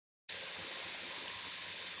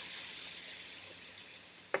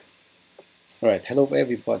Alright, hello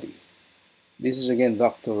everybody. This is again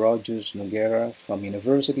Dr. Rogers Noguera from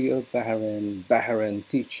University of Bahrain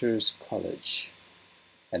Teachers College.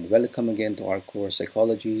 And welcome again to our course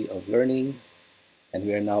Psychology of Learning. And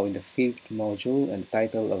we are now in the fifth module, and the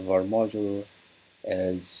title of our module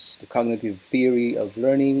is The Cognitive Theory of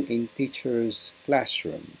Learning in Teachers'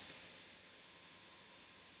 Classroom.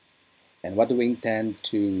 And what do we intend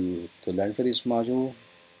to learn for this module?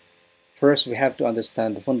 First, we have to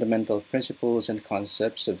understand the fundamental principles and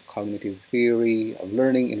concepts of cognitive theory of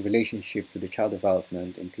learning in relationship to the child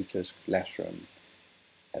development in teachers' classroom.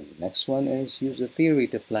 And the next one is use the theory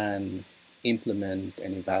to plan, implement,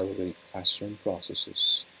 and evaluate classroom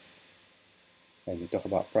processes. When we talk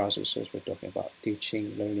about processes, we're talking about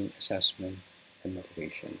teaching, learning, assessment, and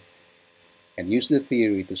motivation. And use the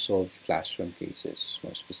theory to solve classroom cases.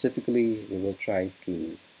 More specifically, we will try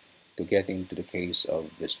to get into the case of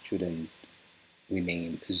the student we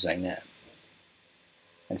named Zainab.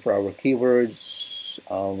 And for our keywords,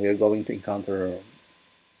 we are going to encounter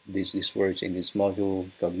these words in this module: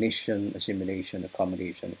 cognition, assimilation,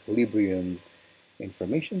 accommodation, equilibrium,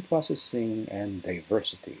 information processing, and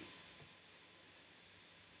diversity.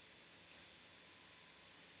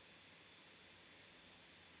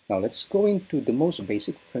 Now let's go into the most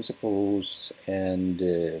basic principles and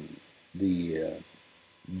the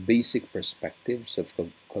basic perspectives of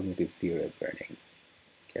cognitive theory of learning.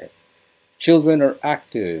 Okay. Children are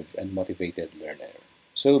active and motivated learners.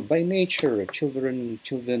 So by nature, children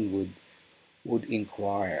would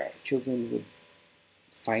inquire. Children would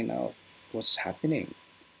find out what's happening.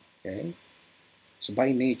 Okay. So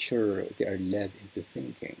by nature, they are led into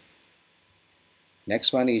thinking.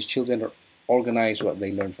 Next one is children are organize what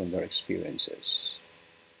they learn from their experiences.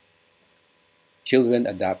 Children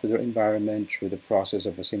adapt to their environment through the process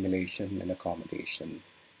of assimilation and accommodation.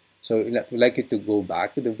 So we'd like you to go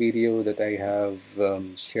back to the video that I have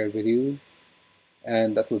shared with you,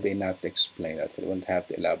 and that will be enough to explain that. I won't have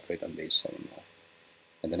to elaborate on this anymore.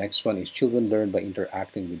 And the next one is children learn by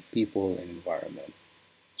interacting with people and environment.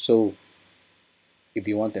 So if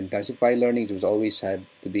you want to intensify learning, it was always had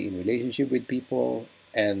to be in relationship with people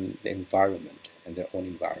and the environment and their own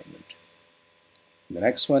environment. The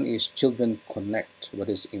next one is children connect what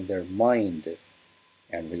is in their mind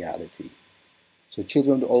and reality. So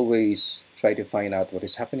children always try to find out what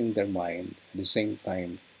is happening in their mind, at the same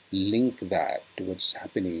time link that to what's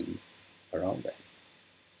happening around them.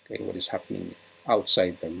 Okay, what is happening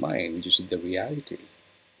outside their mind, which is the reality.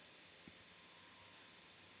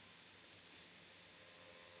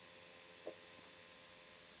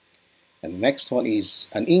 And the next one is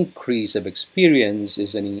an increase of experience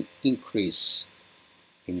is an increase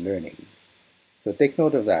in learning. So take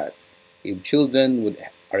note of that. If children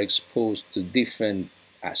are exposed to different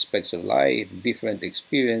aspects of life, different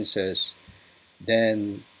experiences,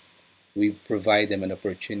 then we provide them an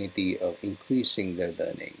opportunity of increasing their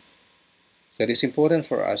learning. So it is important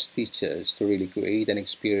for us teachers to really create an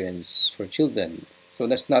experience for children. So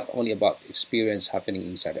that's not only about experience happening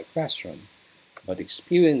inside a classroom, but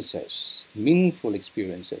experiences, meaningful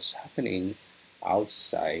experiences happening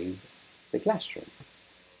outside the classroom.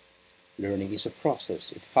 Learning is a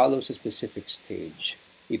process. It follows a specific stage.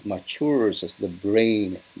 It matures as the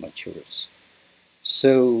brain matures.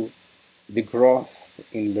 So the growth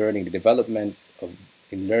in learning, the development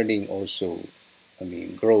in learning also,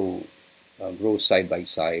 grow side by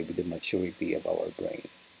side with the maturity of our brain.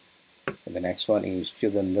 And the next one is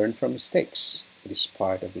children learn from mistakes. It is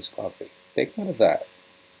part of discovery. Take note of that.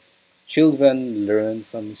 Children learn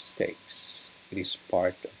from mistakes. It is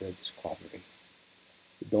part of the discovery.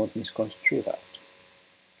 Don't misconstrue that.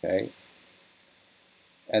 Okay?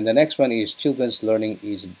 And the next one is children's learning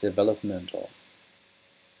is developmental.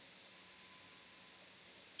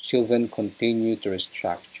 Children continue to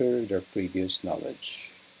restructure their previous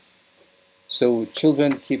knowledge. So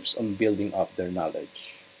children keeps on building up their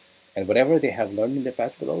knowledge. And whatever they have learned in the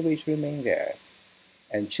past will always remain there.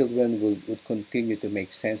 And children would continue to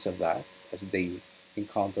make sense of that as they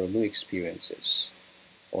encounter new experiences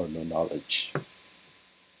or new knowledge.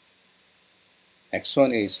 Next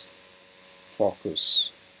one is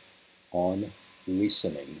focus on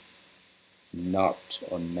listening, not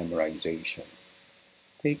on memorization.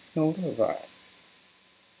 Take note of that.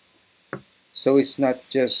 So it's not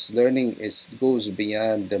just learning, it goes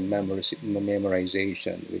beyond the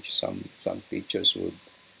memorization, which some teachers would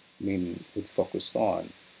focus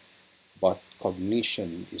on. But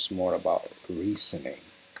cognition is more about reasoning.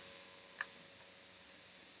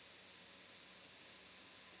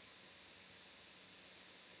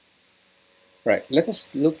 Right, let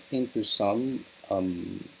us look into some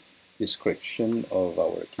description of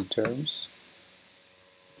our key terms.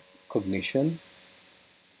 cognition.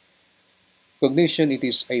 Cognition, it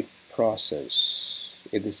is a process.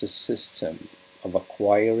 It is a system of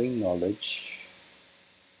acquiring knowledge,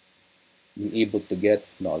 being able to get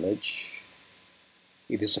knowledge.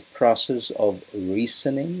 It is a process of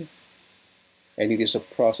reasoning, and it is a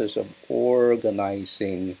process of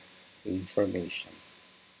organizing information.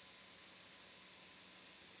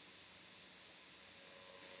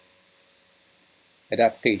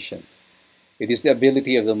 Adaptation. It is the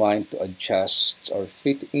ability of the mind to adjust or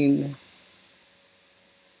fit in.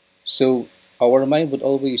 So our mind would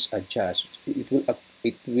always adjust. It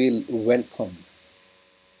will welcome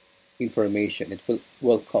information. It will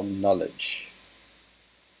welcome knowledge.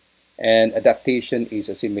 And adaptation is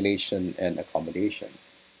assimilation and accommodation.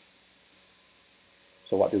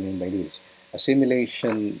 So what do we mean by this?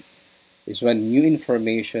 Assimilation is when new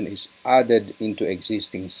information is added into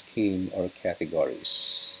existing scheme or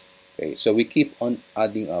categories. Okay, so we keep on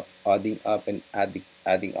adding up, and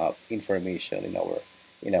adding up information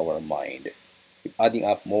in our mind, keep adding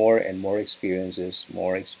up more and more experiences,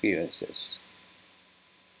 more experiences.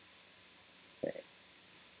 Okay.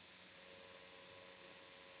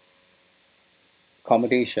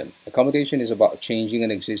 Accommodation. Accommodation is about changing an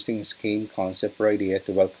existing scheme, concept, or idea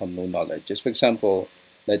to welcome new knowledge. Just for example,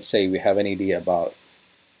 let's say we have an idea about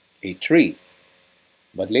a tree,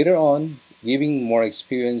 but later on, giving more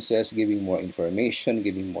experiences, giving more information,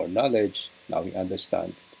 giving more knowledge, now we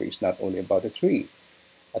understand the tree is not only about a tree.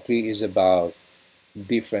 A tree is about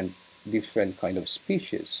different kind of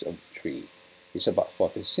species of tree. It's about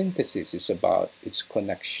photosynthesis. It's about its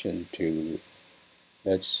connection to,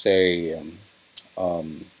 let's say,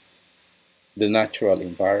 the natural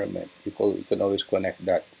environment. You can always connect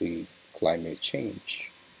that with climate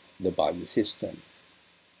change, the biosystem,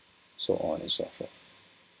 so on and so forth.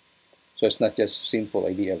 So it's not just a simple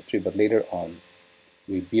idea of tree, but later on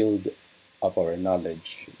we build up our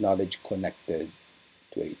knowledge connected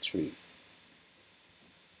to a tree.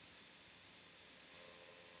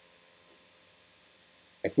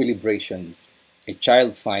 Equilibration. A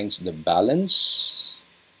child finds the balance,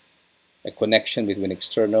 a connection between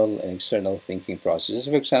external and external thinking processes.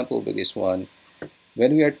 For example, with this one,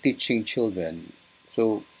 when we are teaching children,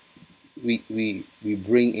 so we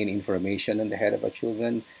bring in information in the head of our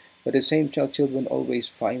children, but at the same time, children always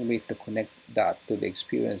find ways to connect that to the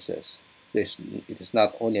experiences. It is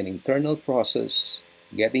not only an internal process,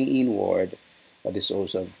 getting inward, but it's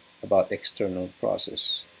also about external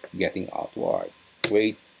process, getting outward.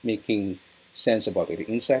 Making sense about it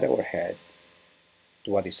inside our head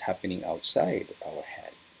to what is happening outside our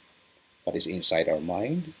head, what is inside our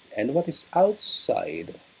mind, and what is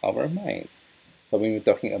outside our mind. So when we're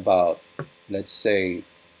talking about, let's say,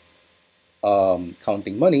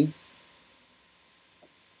 counting money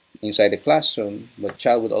inside the classroom, the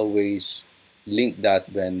child would always link that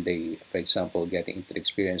when they, for example, getting into the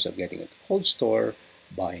experience of getting at the cold store,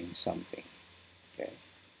 buying something. Okay.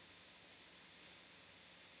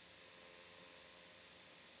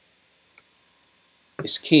 A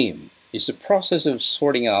scheme is the process of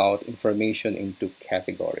sorting out information into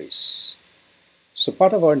categories. So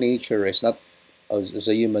part of our nature is not, as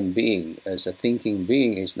a human being, as a thinking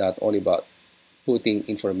being, is not only about putting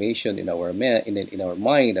information in our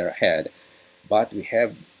mind, our head, but we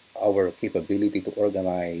have our capability to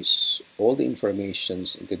organize all the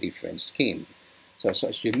informations into different schemes. So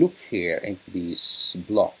as you look here into these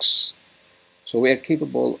blocks, so we are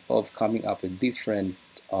capable of coming up with different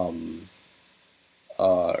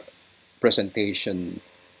presentation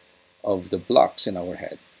of the blocks in our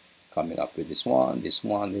head, coming up with this one, this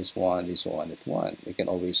one, this one, this one, that one. We can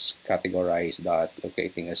always categorize that,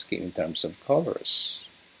 locating a scheme in terms of colors.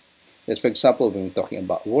 Just for example, when we're talking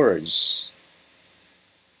about words,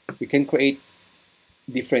 we can create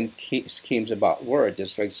different schemes about words.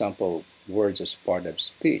 Just for example, words as part of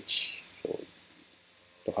speech. So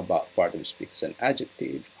talk about part of speech as an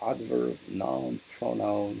adjective, adverb, noun,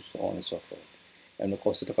 pronoun, so on and so forth. And of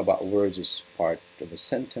course, we talk about words as part of a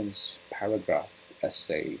sentence, paragraph,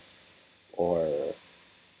 essay, or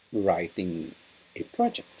writing a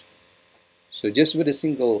project. So just with a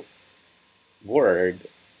single word,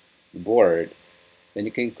 board, then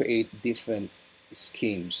you can create different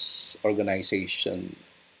schemes, organization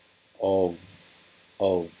of,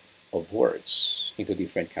 of words into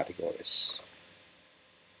different categories.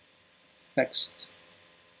 Next.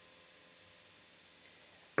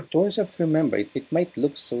 You always have to remember, it might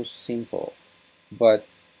look so simple, but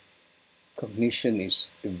cognition is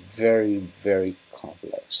very, very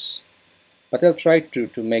complex. But I'll try to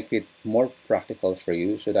make it more practical for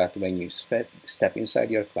you so that when you step inside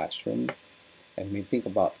your classroom and we think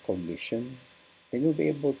about cognition, then you'll be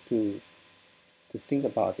able to think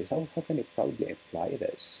about this. How can I probably apply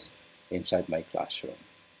this inside my classroom,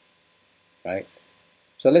 right?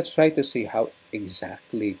 So let's try to see how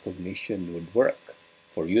exactly cognition would work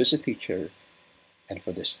for you as a teacher and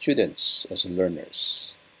for the students as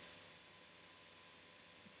learners.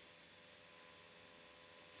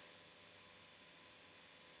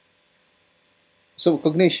 So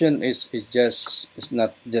cognition is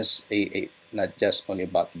not just a not just only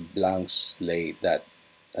about blank slate, that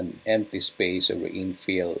an empty space where we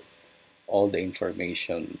infill all the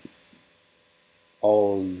information,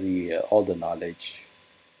 all the knowledge.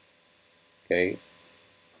 Okay,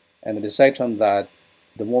 and aside from that,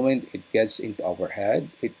 the moment it gets into our head,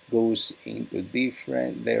 it goes into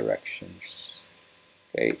different directions.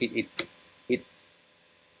 Okay, it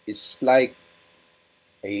is like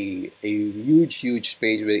a huge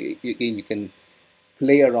space where you can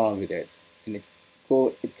play around with it, and it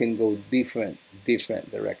can go different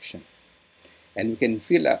direction, and we can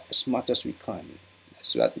fill up as much as we can.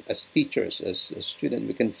 As teachers, as students,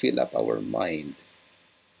 we can fill up our mind.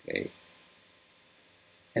 Okay,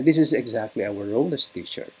 and this is exactly our role as a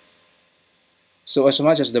teacher. So as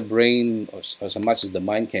much as the brain, or as much as the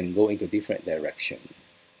mind can go into different direction,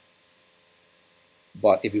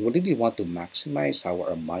 but if we really want to maximize how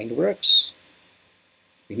our mind works,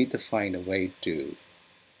 we need to find a way to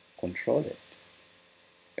control it.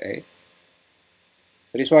 Okay,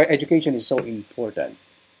 that is why education is so important.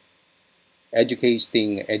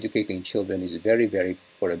 Educating children is very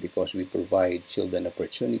important, because we provide children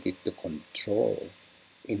opportunity to control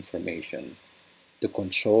information, to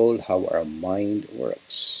control how our mind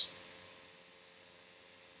works.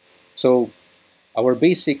 So our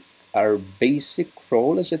basic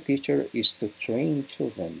role as a teacher is to train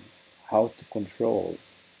children how to control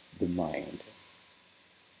the mind.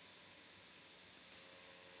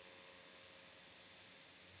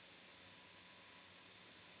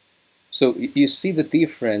 So you see the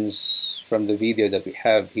difference from the video that we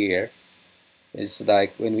have here. It's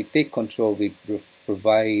like when we take control, we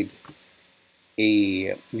provide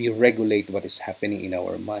we regulate what is happening in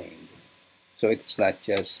our mind. So it's not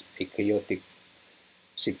just a chaotic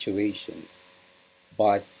situation,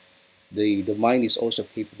 but the mind is also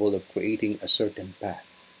capable of creating a certain path.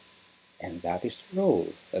 And that is the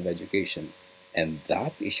role of education. And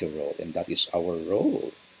that is your role, and that is our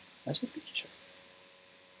role as a teacher.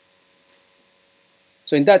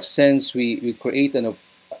 So in that sense, we create an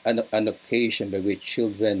occasion by which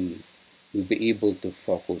children will be able to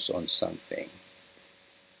focus on something.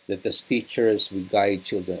 That as teachers, we guide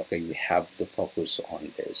children, okay, we have to focus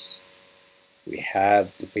on this. We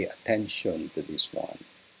have to pay attention to this one.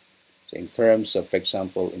 So in terms of, for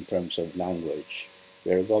example, in terms of language,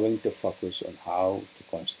 we're going to focus on how to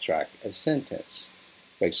construct a sentence.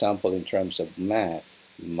 For example, in terms of math,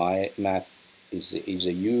 math is a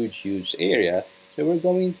huge area. So we're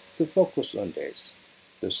going to focus on this,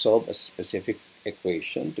 to solve a specific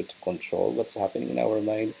equation, to control what's happening in our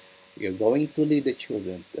mind. We are going to lead the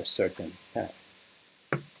children to a certain path.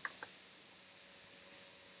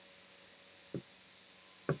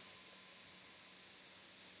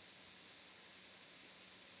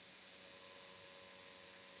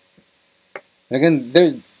 Again,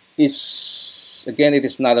 it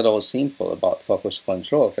is not at all simple about focus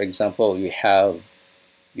control. For example, you have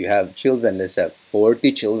children, let's have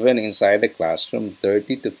 40 children inside the classroom,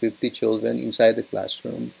 30 to 50 children inside the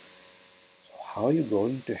classroom. So how are you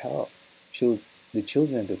going to help the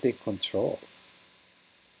children to take control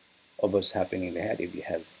of what's happening in the head if you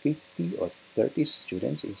have 50 or 30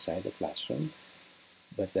 students inside the classroom?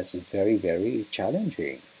 But that's very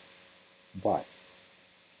challenging. But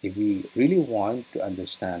if we really want to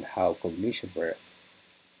understand how cognition works,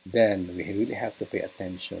 then we really have to pay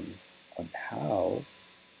attention on how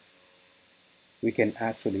we can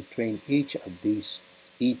actually train each of these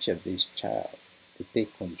child to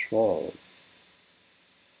take control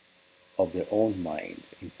of their own mind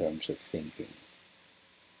in terms of thinking.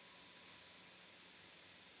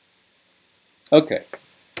 Okay,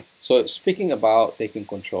 so speaking about taking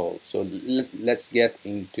control, so let's get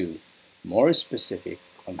into more specific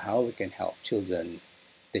on how we can help children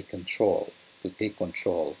take control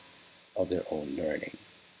of their own learning.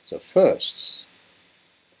 So first,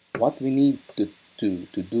 what we need to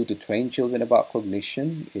do to train children about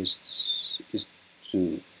cognition is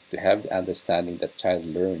to have the understanding that child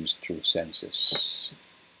learns through senses.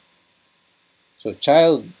 So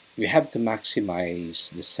we have to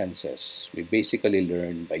maximize the senses. We basically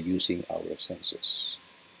learn by using our senses.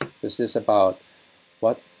 This is about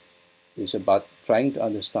what is about trying to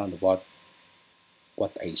understand what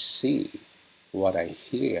I see, what I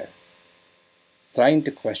hear, trying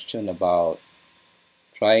to question about,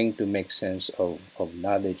 trying to make sense of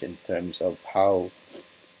knowledge in terms of how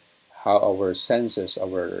our senses,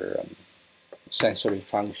 our sensory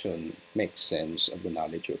function makes sense of the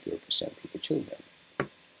knowledge that we're presenting to children.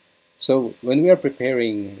 So when we are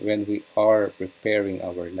preparing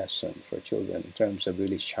our lesson for children in terms of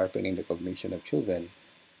really sharpening the cognition of children,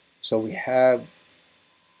 so we have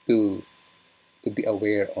to be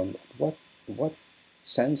aware on what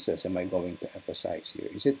senses am I going to emphasize here?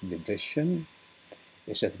 Is it the vision?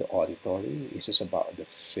 Is it the auditory? Is it about the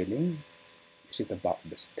feeling? Is it about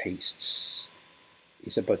the tastes?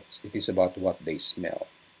 It is about what they smell.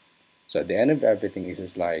 So at the end of everything, it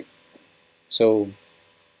is like, so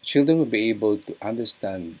children will be able to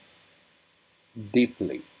understand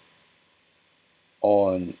deeply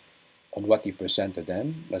on what you present to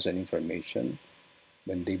them as an information,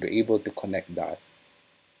 when they be able to connect that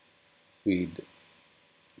with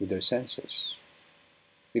their senses.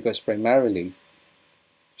 Because primarily,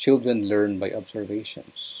 children learn by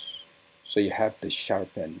observations. So you have to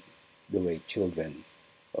sharpen the way children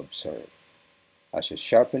observe. As you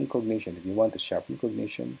sharpen cognition, if you want to sharpen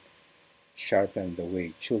cognition, sharpen the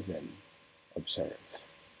way children observe.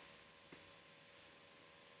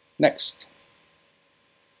 Next,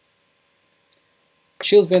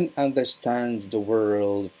 children understand the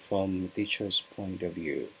world from the teacher's point of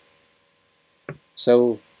view.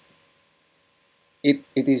 So it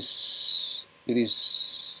is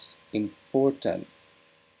important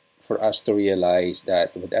for us to realize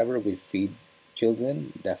that whatever we feed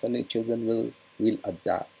children, definitely children will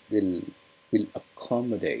adapt, will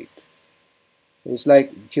accommodate. It's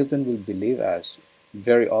like children will believe us.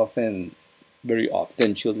 Very often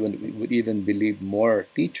children would even believe more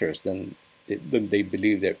teachers than they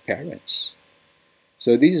believe their parents.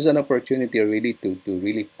 So this is an opportunity really to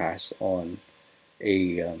really pass on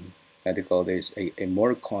a how do you call this, a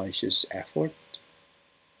more conscious effort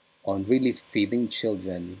on really feeding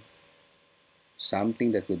children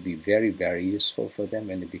something that would be very, very useful for them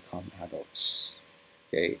when they become adults.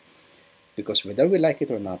 Okay? Because whether we like it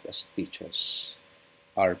or not as teachers,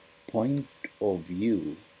 our point of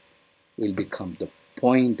view will become the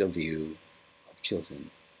point of view of children.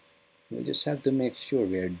 We just have to make sure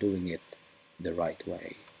we are doing it the right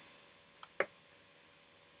way.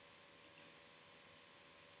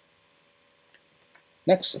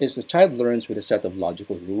 Next is the child learns with a set of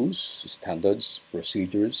logical rules, standards,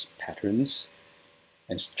 procedures, patterns,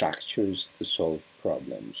 and structures to solve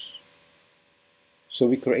problems. So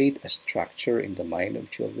we create a structure in the mind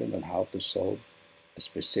of children on how to solve a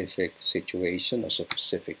specific situation or a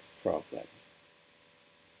specific problem.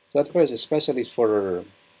 So at first, especially for,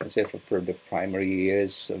 let's say, for the primary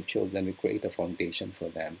years of children, we create a foundation for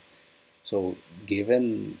them. So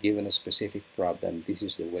given a specific problem, this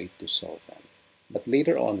is the way to solve them. But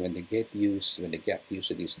later on, when they get used to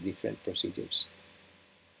these different procedures,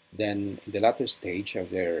 then in the latter stage of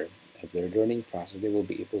their learning process, they will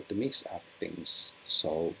be able to mix up things to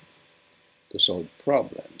solve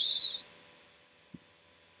problems.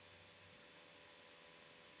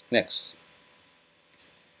 Next,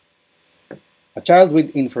 a child with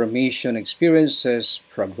information experiences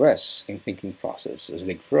progress in thinking process. As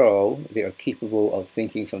they grow, they are capable of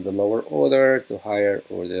thinking from the lower order to higher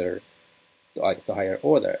order to higher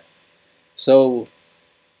order. So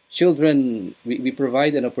children, we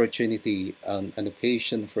provide an opportunity, an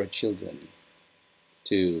occasion for children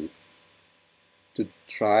to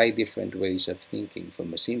try different ways of thinking,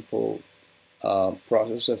 from a simple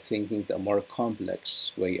process of thinking to a more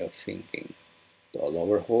complex way of thinking, to a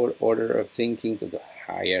lower order of thinking to the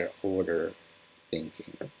higher order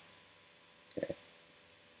thinking. Okay.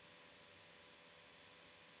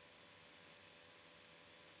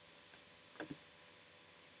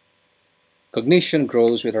 Cognition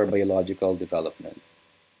grows with our biological development.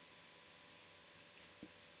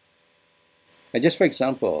 And just for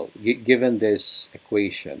example, given this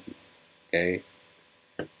equation, okay,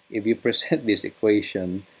 if you present this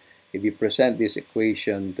equation,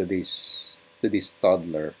 to this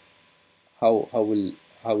toddler, how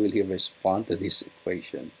will he respond to this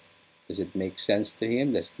equation? Does it make sense to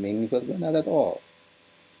him? Does it meaningful? Well, not at all.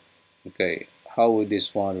 Okay, how would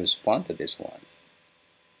this one respond to this one?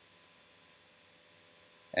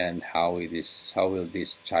 And how will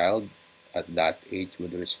this child at that age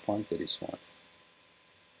would respond to this one?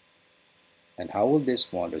 And how will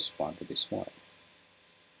this one respond to this one?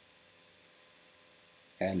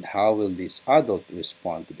 And how will this adult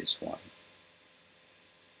respond to this one?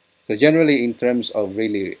 So generally, in terms of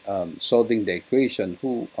really solving the equation,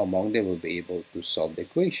 who among them will be able to solve the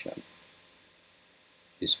equation?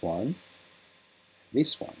 This one,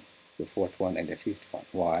 this one. the fourth one, and the fifth one.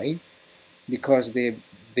 Why? Because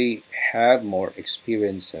they have more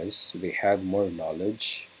experiences, they have more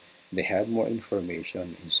knowledge, they have more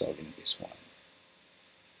information in solving this one.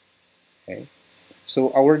 Okay,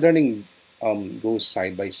 so our learning goes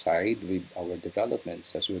side by side with our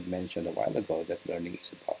developments, as we mentioned a while ago. That learning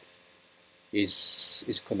is about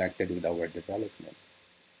is connected with our development.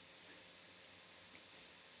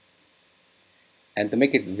 And to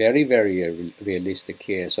make it very, very realistic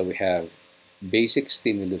here, so we have basic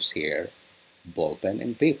stimulus here, ball pen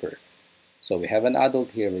and paper. So we have an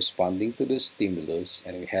adult here responding to the stimulus,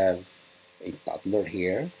 and we have a toddler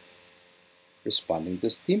here responding to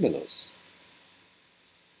stimulus.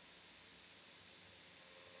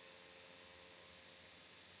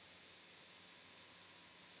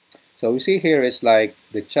 So we see here is like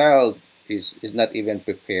the child is not even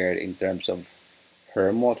prepared in terms of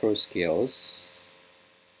her motor skills.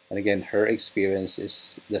 And again, her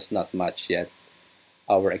experience does not match yet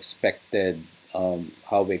our expected,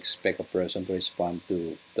 how we expect a person to respond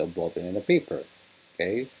to the ball pen and the paper.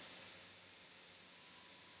 Okay.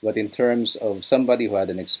 But in terms of somebody who had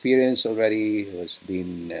an experience already, who has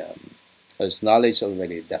been, has knowledge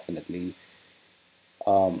already, definitely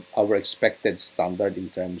our expected standard in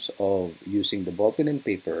terms of using the ball pen and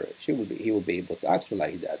paper, he will be able to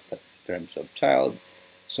actualize that. But in terms of child,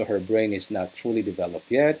 so her brain is not fully developed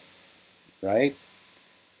yet, right?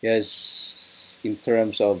 Yes, in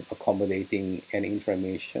terms of accommodating any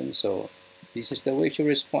information. So this is the way she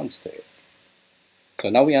responds to it. So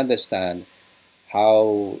now we understand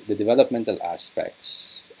how the developmental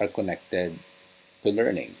aspects are connected to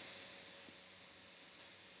learning.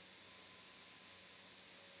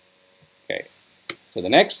 Okay, so the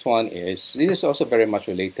next one is, this is also very much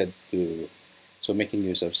related to, so making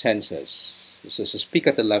use of senses. So speak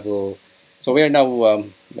at the level, so we are now,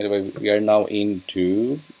 by the way, we are now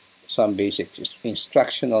into some basic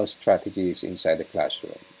instructional strategies inside the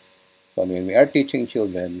classroom. So when we are teaching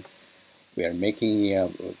children, we are making,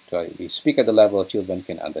 we speak at the level children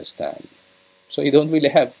can understand. So you don't really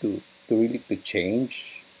have to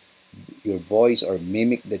change your voice or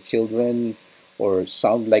mimic the children or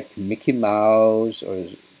sound like Mickey Mouse or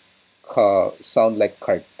sound like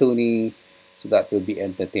cartoony, so that will be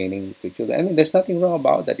entertaining to children. I mean, there's nothing wrong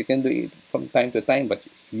about that. You can do it from time to time, but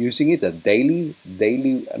using it a daily,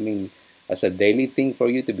 I mean, as a daily thing for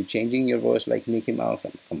you to be changing your voice like Mickey Mouse,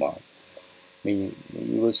 come on. I mean,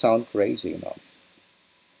 you will sound crazy, you know.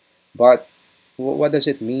 But what does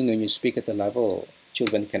it mean when you speak at the level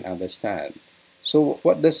children can understand? So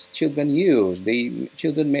what does children use?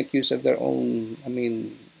 Children make use of their own, I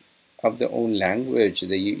mean, of their own language.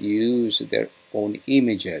 They use their own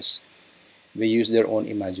images. They use their own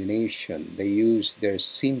imagination. They use their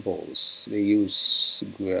symbols. They use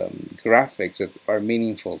graphics that are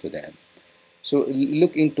meaningful to them. So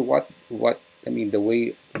look into what I mean, the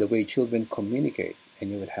way children communicate,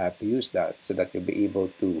 and you will have to use that so that you'll be able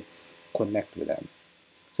to connect with them.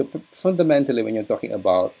 So fundamentally, when you're talking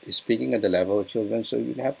about speaking at the level of children, so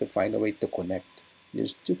you'll have to find a way to connect,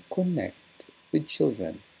 just to connect with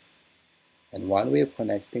children. And one way of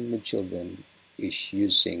connecting with children is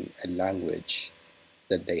using a language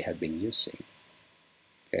that they have been using.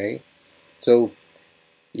 Okay, so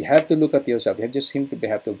you have to look at yourself. You just simply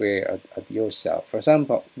have to wear at yourself. For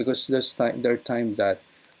example, because there are times that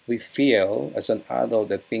we feel as an adult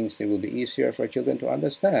that things will be easier for children to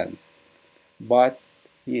understand, but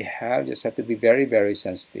just have to be very, very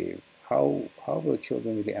sensitive. How will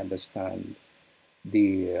children really understand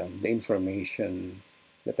the information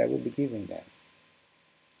that I will be giving them?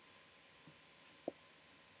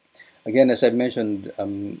 Again, as I mentioned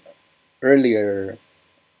earlier,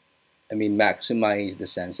 I mean, maximize the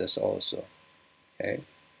senses also. Okay.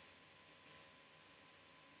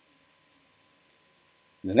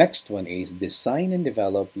 The next one is design and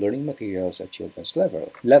develop learning materials at children's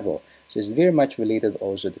level. So it's very much related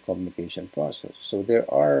also to communication process. So there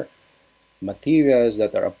are materials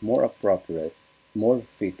that are more appropriate, more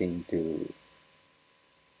fitting to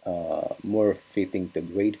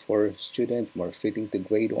grade 4 student, more fitting to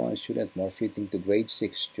grade 1 student, more fitting to grade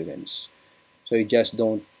 6 students. So you just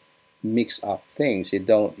don't mix up things. You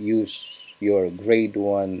don't use your grade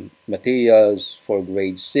 1 materials for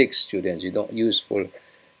grade 6 students. You don't use for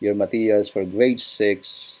your materials for grade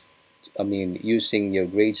 6, I mean, using your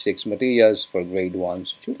grade 6 materials for grade 1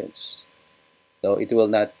 students. So it will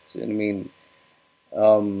not, I mean,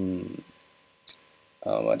 what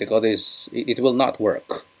they call this, it will not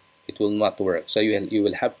work. It will not work. So you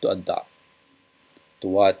will have to adapt to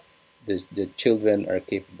what the children are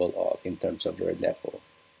capable of in terms of their level.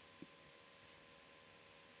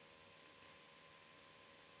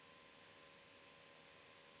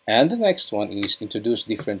 And the next one is introduce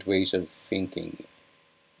different ways of thinking.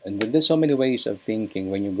 And there's so many ways of thinking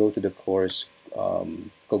when you go to the course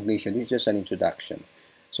cognition. This is just an introduction.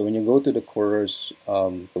 So when you go to the course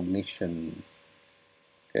cognition,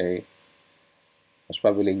 okay, it's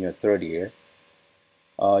probably in your third year,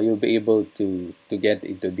 you'll be able to get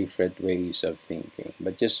into different ways of thinking.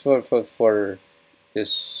 But just for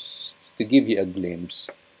just to give you a glimpse,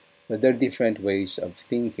 but there are different ways of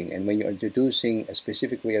thinking. And when you're introducing a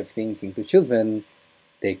specific way of thinking to children,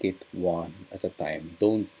 take it one at a time.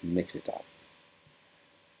 Don't mix it up.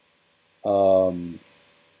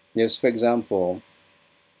 Yes, for example,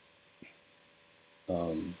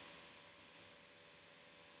 um,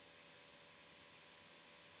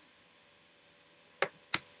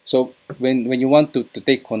 so when you want to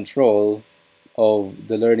take control of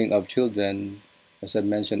the learning of children, as I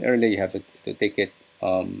mentioned earlier, you have to take it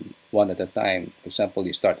one at a time. For example,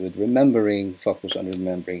 you start with remembering, focus on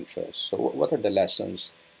remembering first. So what are the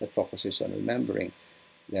lessons that focuses on remembering?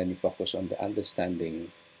 Then you focus on the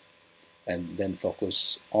understanding, and then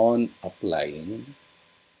focus on applying,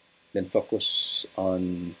 then focus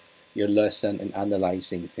on your lesson and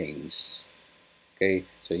analyzing things. Okay,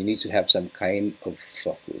 so you need to have some kind of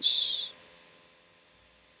focus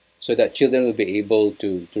so that children will be able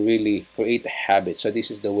to really create a habit. So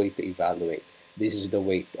this is the way to evaluate, this is the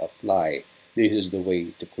way to apply, this is the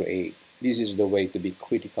way to create, this is the way to be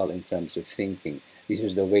critical in terms of thinking, this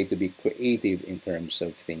is the way to be creative in terms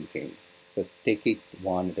of thinking. So take it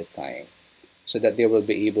one at a time so that they will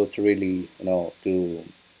be able to really, to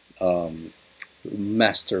um,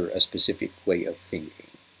 master a specific way of thinking.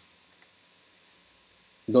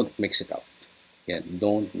 Don't mix it up. Yeah,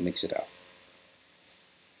 don't mix it up.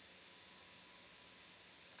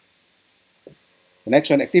 The next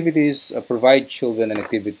one, activities, provide children and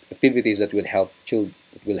activities that will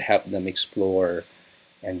help them explore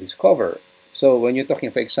and discover. So when you're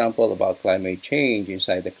talking, for example, about climate change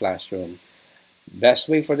inside the classroom, best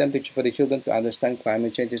way for for the children to understand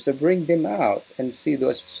climate change is to bring them out and see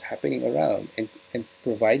what's happening around, and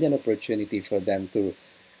provide an opportunity for them to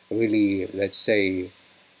really, let's say,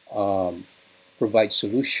 um, provide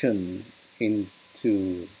solution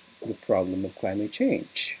into the problem of climate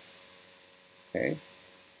change. Okay,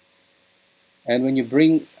 and when you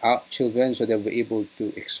bring out children so they'll be able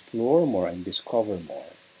to explore more and discover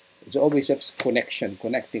more, it's always a connection,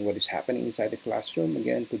 connecting what is happening inside the classroom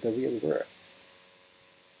again to the real world.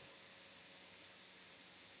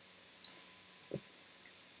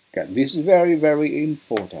 Okay, this is very, very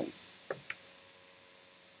important.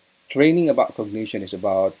 Training about cognition is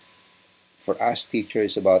about, for us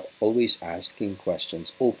teachers, about always asking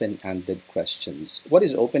questions, open-ended questions. What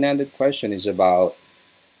is open-ended question is about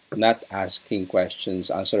not asking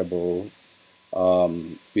questions answerable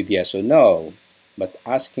with yes or no, but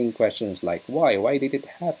asking questions like why? Why did it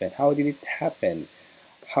happen? How did it happen?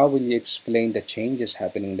 How will you explain the changes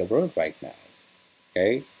happening in the world right now?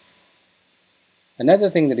 Okay. Another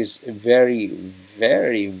thing that is very,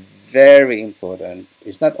 very, very important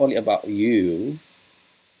is not only about you,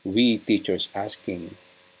 we teachers asking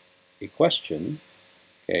a question,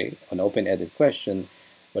 okay, an open-ended question,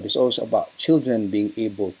 but it's also about children being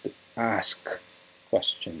able to ask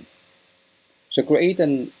question. So create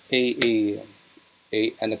an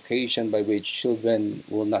occasion by which children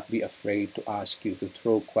will not be afraid to ask you, to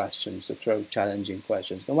throw questions, to throw challenging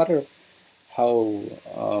questions, no matter how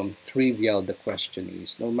trivial the question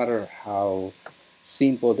is, no matter how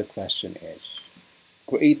simple the question is.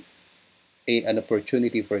 Create an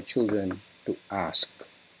opportunity for children to ask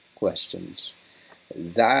questions.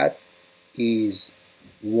 That is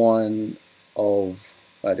one of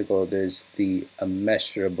what I call this the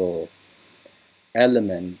immeasurable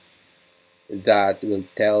element that will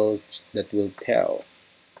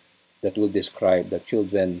describe that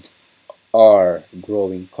children are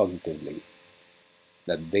growing cognitively,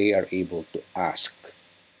 that they are able to ask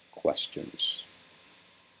questions.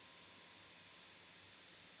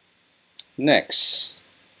 Next,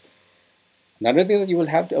 another thing that you will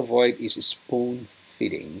have to avoid is spoon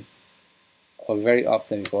feeding, or very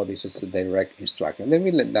often we call this as a direct instruction. There's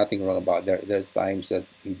really nothing wrong about that. There's times that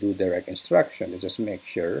we do direct instruction. Just make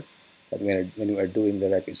sure that when you are doing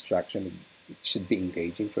direct instruction, it should be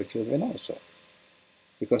engaging for children also.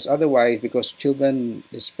 Because otherwise, because children,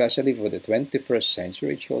 especially for the 21st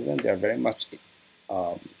century children, they are very much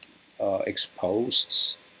um,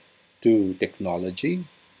 exposed to technology.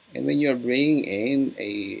 And when you're bringing in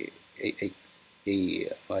a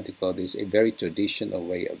what do you call this, a very traditional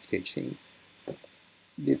way of teaching, do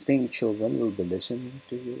you think children will be listening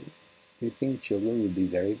to you? Do you think children will be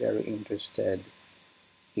very, very interested?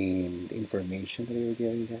 in the information that you're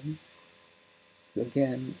giving them.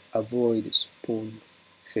 Again, avoid spoon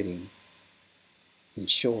feeding. In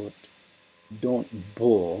short, don't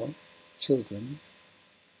bore children.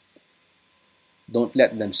 Don't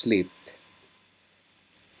let them sleep.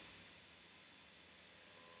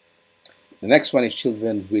 The next one is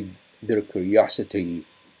children with their curiosity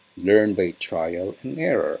learn by trial and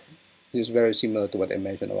error. This is very similar to what I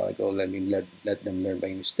mentioned a while ago. Let them learn by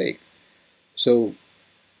mistake. So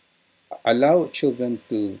allow children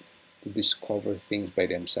to discover things by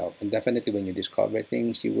themselves. And definitely when you discover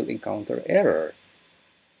things, you will encounter error.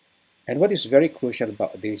 And what is very crucial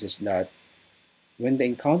about this is that when they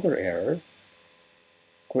encounter error,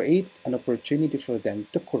 create an opportunity for them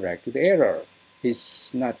to correct the error.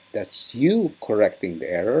 It's not that you correcting the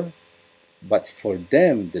error, but for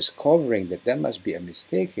them discovering that there must be a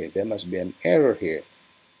mistake here, there must be an error here.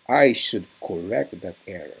 I should correct that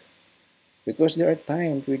error. Because there are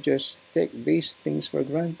times we just take these things for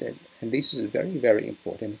granted. And this is a very, very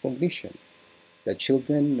important cognition. That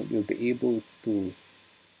children will be able to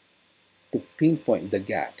pinpoint the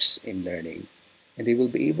gaps in learning. And they will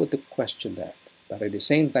be able to question that. But at the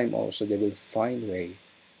same time also they will find a way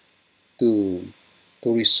to,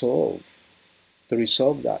 to resolve to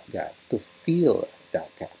resolve that gap, to fill that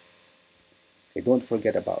gap. Okay, don't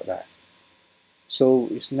forget about that. So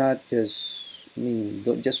it's not just,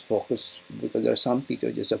 don't just focus, because there are some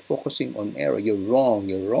teachers just are focusing on error. You're wrong,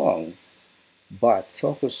 you're wrong. But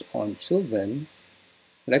focus on children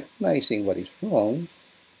recognizing what is wrong,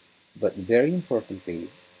 but very importantly,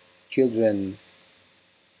 children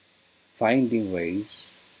finding ways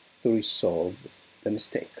to resolve the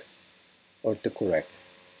mistake or to correct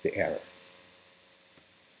the error.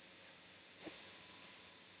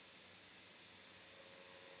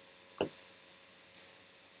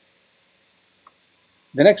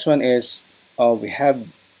 The next one is we have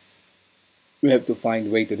to find a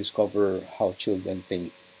way to discover how children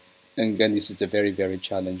think. And again, this is a very, very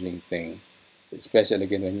challenging thing, especially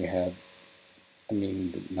again when you have,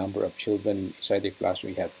 the number of children inside the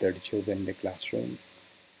classroom. You have 30 children in the classroom.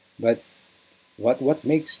 But what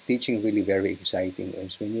makes teaching really very exciting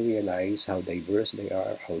is when you realize how diverse they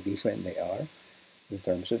are, how different they are in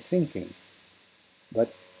terms of thinking.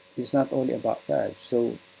 But it's not only about that.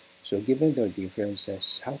 So given their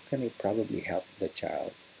differences, how can I probably help the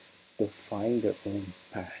child to find their own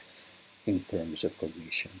path in terms of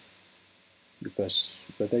cognition? Because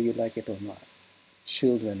whether you like it or not,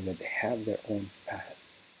 children will have their own path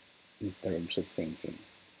in terms of thinking.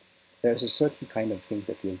 There's a certain kind of thing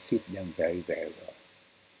that will fit them very, very well.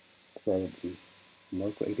 Probably a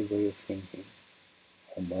more creative way of thinking,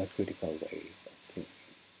 a more critical way of thinking.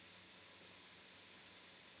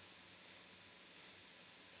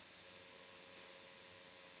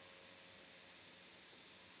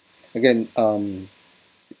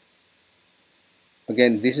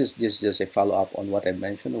 Again, this is just a follow-up on what I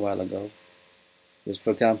mentioned a while ago. Because,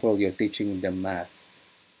 for example, you're teaching them math.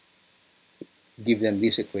 Give them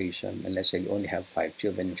this equation, and let's say you only have 5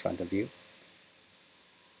 children in front of you.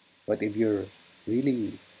 But if you're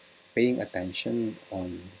really paying attention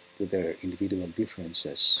to their individual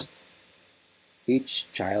differences, each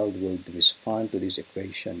child will respond to this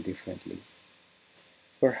equation differently.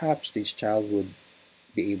 Perhaps this child would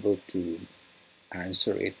be able to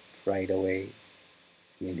answer it right away.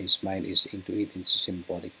 His mind is into it, into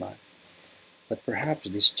symbolic math. But perhaps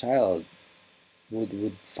this child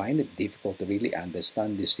would find it difficult to really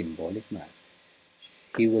understand this symbolic math.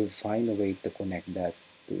 He will find a way to connect that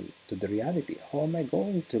to the reality. How am I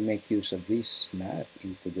going to make use of this math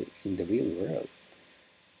in the real world?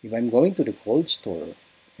 If I'm going to the cold store,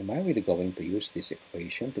 am I really going to use this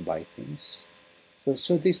equation to buy things?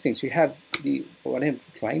 So these things, what I'm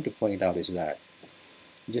trying to point out is that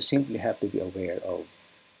you just simply have to be aware of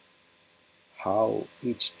how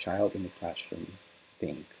each child in the classroom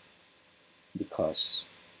think, because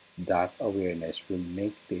that awareness will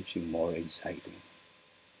make teaching more exciting.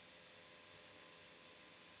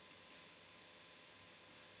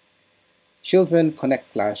 Children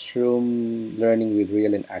connect classroom learning with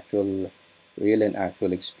real and actual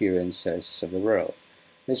experiences of the world.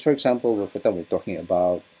 Let's, for example, we're talking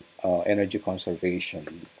about energy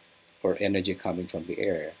conservation or energy coming from the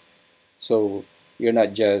air. So you're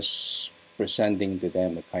not just presenting to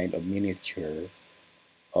them a kind of miniature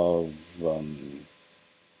of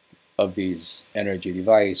this energy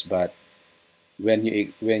device, but when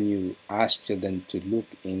you ask children to look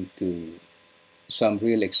into some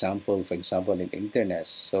real example, for example, in internet,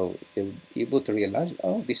 so they'll be able to realize,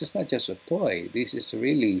 oh, this is not just a toy. This is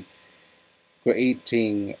really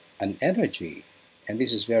creating an energy. And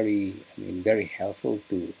this is very, I mean, very helpful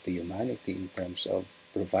to humanity in terms of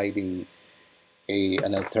providing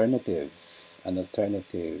an alternative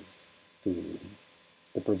to,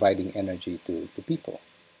 to providing energy to people.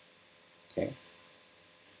 Okay.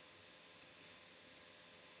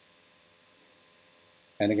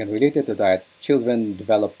 And again, related to that, children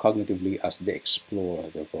develop cognitively as they explore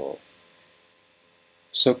the world.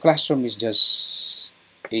 So classroom is just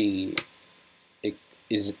a, a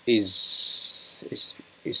is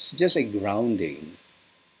just a grounding.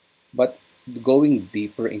 But going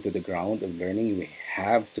deeper into the ground of learning, we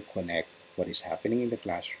have to connect what is happening in the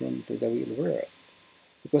classroom to the real world.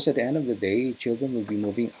 Because at the end of the day, children will be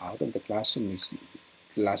moving out of the classroom.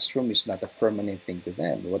 Classroom is not a permanent thing to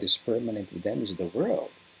them. What is permanent with them is the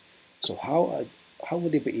world. So how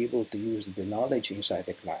would they be able to use the knowledge inside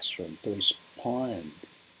the classroom to respond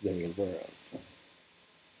to the real world?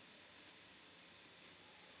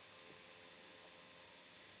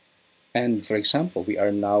 And for example, we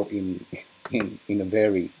are now in a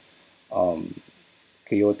very um,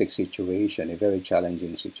 chaotic situation, a very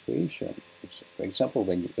challenging situation. For example,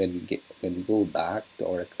 when we go back to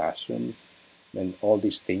our classroom, when all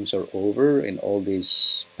these things are over and all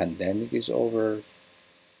this pandemic is over,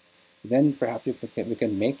 then perhaps we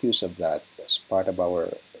can make use of that as part of our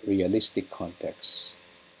realistic context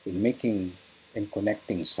in making and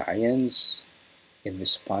connecting science in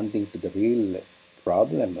responding to the real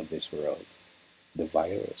problem of this world, the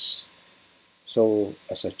virus. So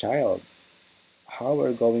as a child, how are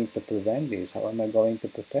we going to prevent this? How am I going to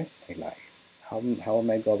protect my life? How am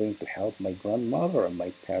I going to help my grandmother or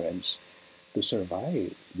my parents to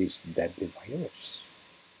survive this deadly virus?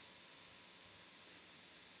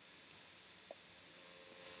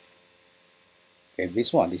 Okay,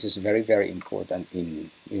 this is very, very important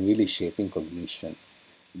in really shaping cognition.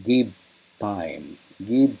 Give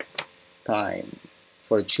give time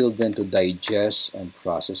for children to digest and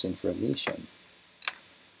process information.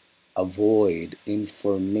 Avoid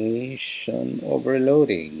information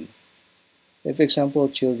overloading. If, for example,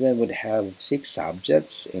 children would have 6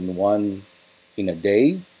 subjects in a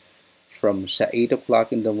day, from 8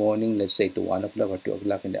 o'clock in the morning, let's say, to 1 o'clock or 2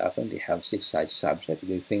 o'clock in the afternoon, they have six such subjects.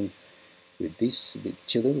 They think with this, the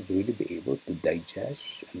children will really be able to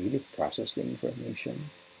digest and really process the information.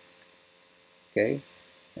 Okay,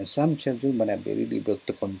 and some children might not be really able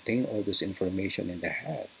to contain all this information in their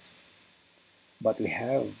head. But we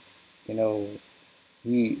have, you know,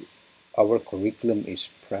 we our curriculum is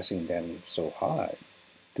pressing them so hard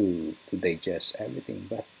to digest everything,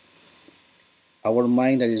 but our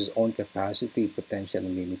mind has its own capacity, potential,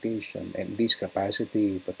 and limitation, and these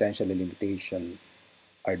capacity, potential, and limitation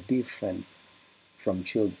are different from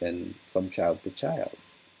children, from child to child.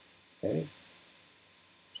 Okay,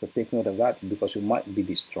 so take note of that because we might be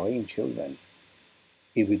destroying children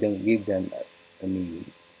if we don't give them, I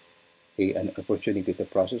mean, an opportunity to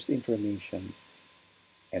process the information,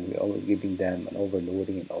 and we're always giving them an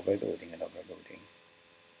overloading and overloading and overloading.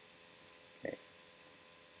 Okay.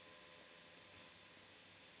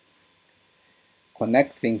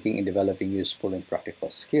 Connect thinking in developing useful and practical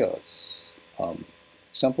skills.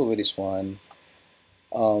 Example with this one,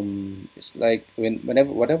 it's like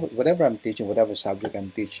whatever I'm teaching, whatever subject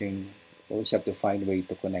I'm teaching, I always have to find a way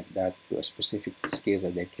to connect that to a specific skills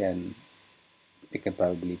that they can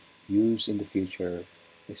probably use in the future.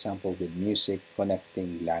 For example, with music,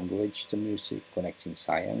 connecting language to music, connecting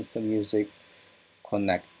science to music,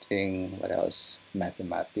 connecting what else,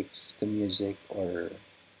 mathematics to music, or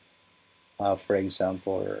for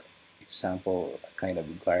example, a kind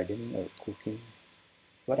of gardening or cooking,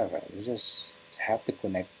 whatever. You just have to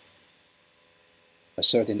connect a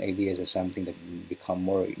certain ideas as something that will become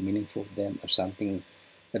more meaningful to them, or something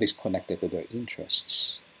that is connected to their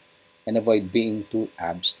interests, and avoid being too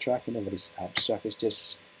abstract. You know what is abstract? It's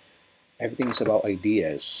just everything is about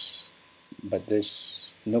ideas, but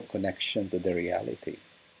there's no connection to the reality.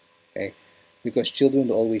 Okay, because children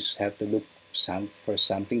always have to look for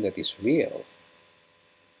something that is real.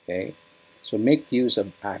 Okay, so make use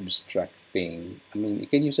of abstracting. I mean, you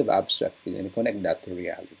can use of abstracting and connect that to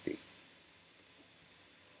reality.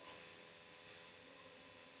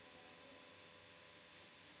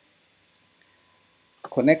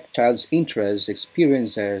 Connect child's interests,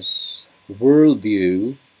 experiences,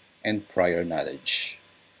 worldview, and prior knowledge.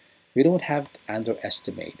 We don't have to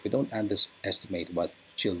underestimate. We don't underestimate what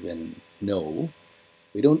children know.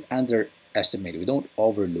 We don't underestimate. We don't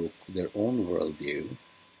overlook their own worldview.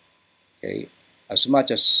 Okay, as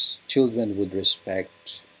much as children would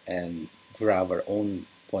respect and grab our own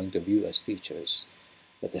point of view as teachers,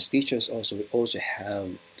 But as teachers also, we also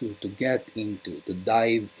have to get into, to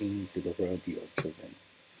dive into the worldview of children.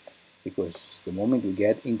 Because the moment we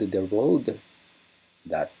get into their world,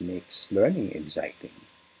 that makes learning exciting,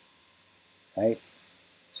 right?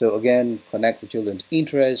 So again, connect with children's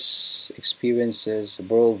interests, experiences,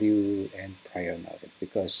 worldview, and prior knowledge.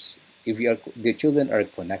 Because if the children are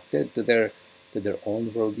connected to their own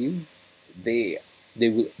worldview, they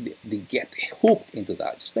they get hooked into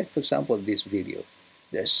that. Just like, for example, this video,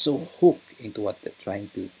 they're so hooked into what they're trying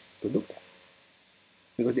to look at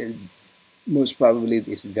because they most probably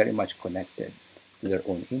is very much connected to their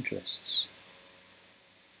own interests.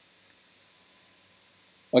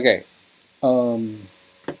 Okay. Um,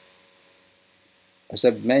 as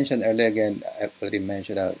I've mentioned earlier, again, I've already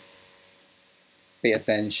mentioned that pay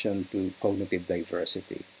attention to cognitive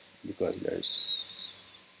diversity because there's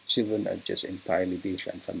children are just entirely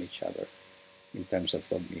different from each other in terms of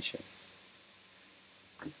cognition.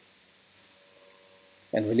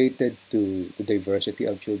 And related to the diversity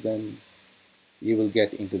of children, you will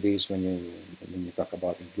get into this when you talk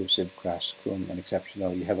about inclusive classroom and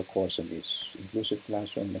exceptional. You have a course on this inclusive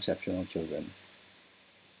classroom and exceptional children.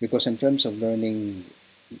 Because in terms of learning,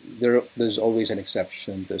 there's always an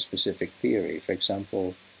exception to a specific theory. For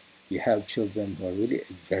example, you have children who are really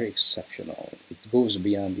very exceptional. It goes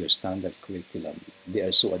beyond your standard curriculum. They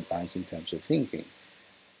are so advanced in terms of thinking.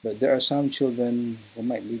 But there are some children who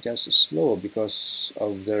might be just slow because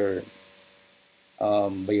of their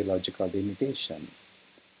biological limitation.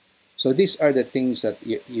 So these are the things that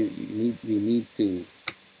we need to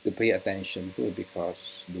pay attention to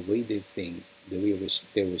because the way they think, the way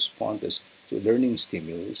they respond to learning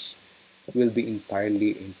stimulus will be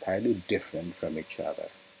entirely different from each other.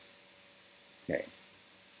 Okay.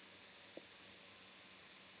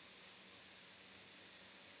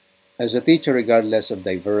 As a teacher, regardless of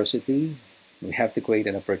diversity, we have to create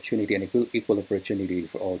an opportunity, an equal opportunity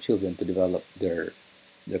for all children to develop their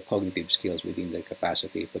cognitive skills within their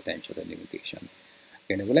capacity, potential, and limitation.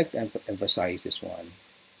 And I would like to emphasize this one.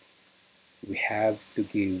 We have to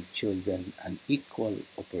give children an equal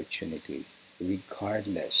opportunity,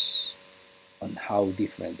 regardless on how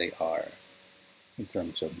different they are in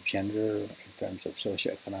terms of gender, in terms of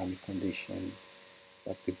socioeconomic condition,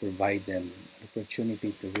 but we provide them an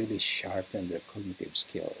opportunity to really sharpen their cognitive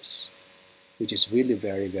skills, which is really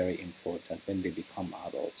very important when they become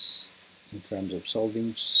adults in terms of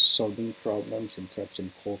solving problems, in terms of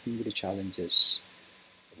coping with the challenges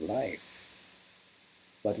of life.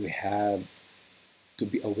 But we have to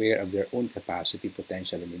be aware of their own capacity,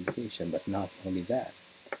 potential, and limitation. But not only that,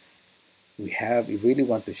 we really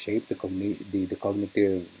want to shape the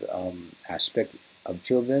cognitive aspect of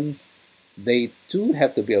children. They too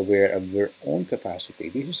have to be aware of their own capacity.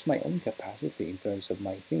 This is my own capacity in terms of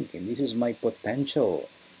my thinking. This is my potential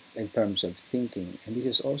in terms of thinking. And this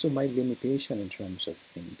is also my limitation in terms of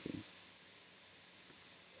thinking.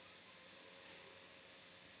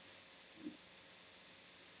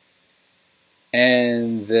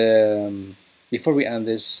 And before we end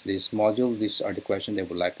this module, these are the questions they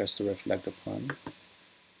would like us to reflect upon.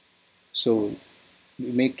 So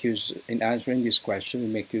we make use, in answering this question, we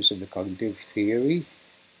make use of the cognitive theory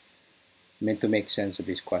meant to make sense of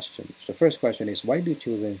this question. So first question is, why do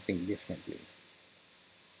children think differently?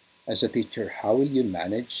 As a teacher, how will you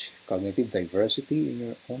manage cognitive diversity in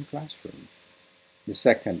your own classroom? The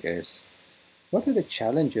second is, what are the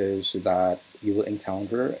challenges that you will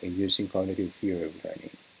encounter in using cognitive theory of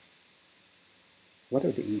learning? What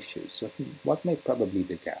are the issues? What might probably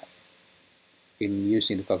be the gap in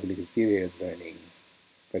using the cognitive theory of learning?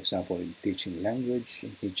 For example, in teaching language,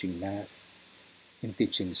 in teaching math, in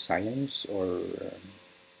teaching science, or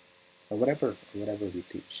whatever we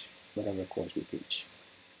teach, whatever course we teach.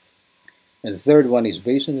 And the third one is,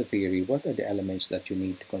 based on the theory, what are the elements that you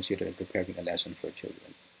need to consider in preparing a lesson for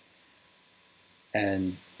children?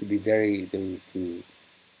 And to be to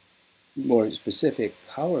more specific,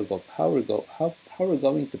 how we're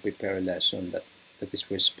going to prepare a lesson that is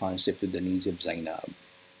responsive to the needs of Zainab?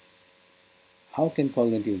 How can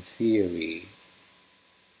cognitive theory,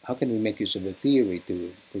 how can we make use of the theory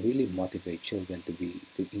to really motivate children to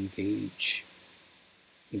engage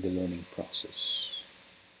in the learning process?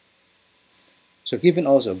 So given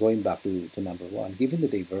also, going back to number one, given the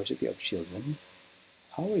diversity of children,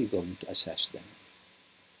 how are you going to assess them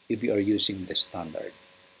if you are using the standard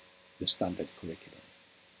curriculum?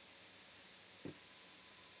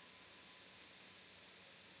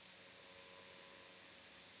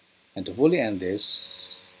 And to fully end this,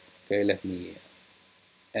 okay, let me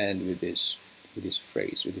end with this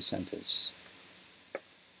phrase, with this sentence.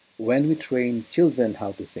 When we train children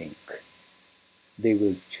how to think, they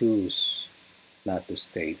will choose not to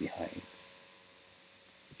stay behind.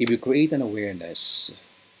 If you create an awareness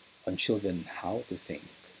on children how to think,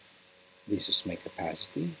 this is my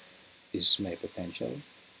capacity, this is my potential,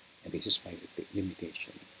 and this is my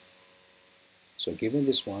limitation. So given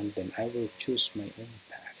this one, then I will choose my own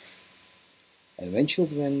path. And when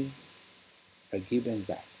children are given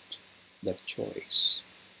that choice,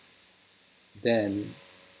 then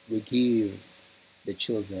we give the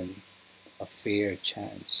children a fair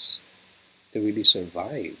chance to really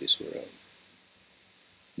survive this world.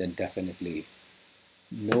 Then definitely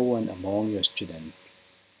no one among your students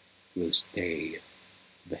will stay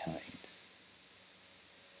behind.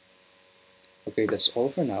 Okay, that's all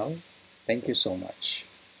for now. Thank you so much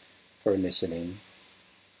for listening.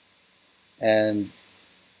 And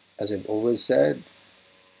as I've always said,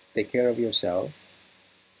 take care of yourself,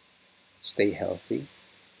 stay healthy,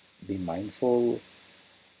 be mindful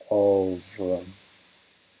of, um,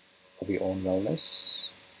 of your own wellness,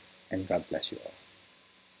 and God bless you all.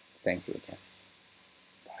 Thank you again.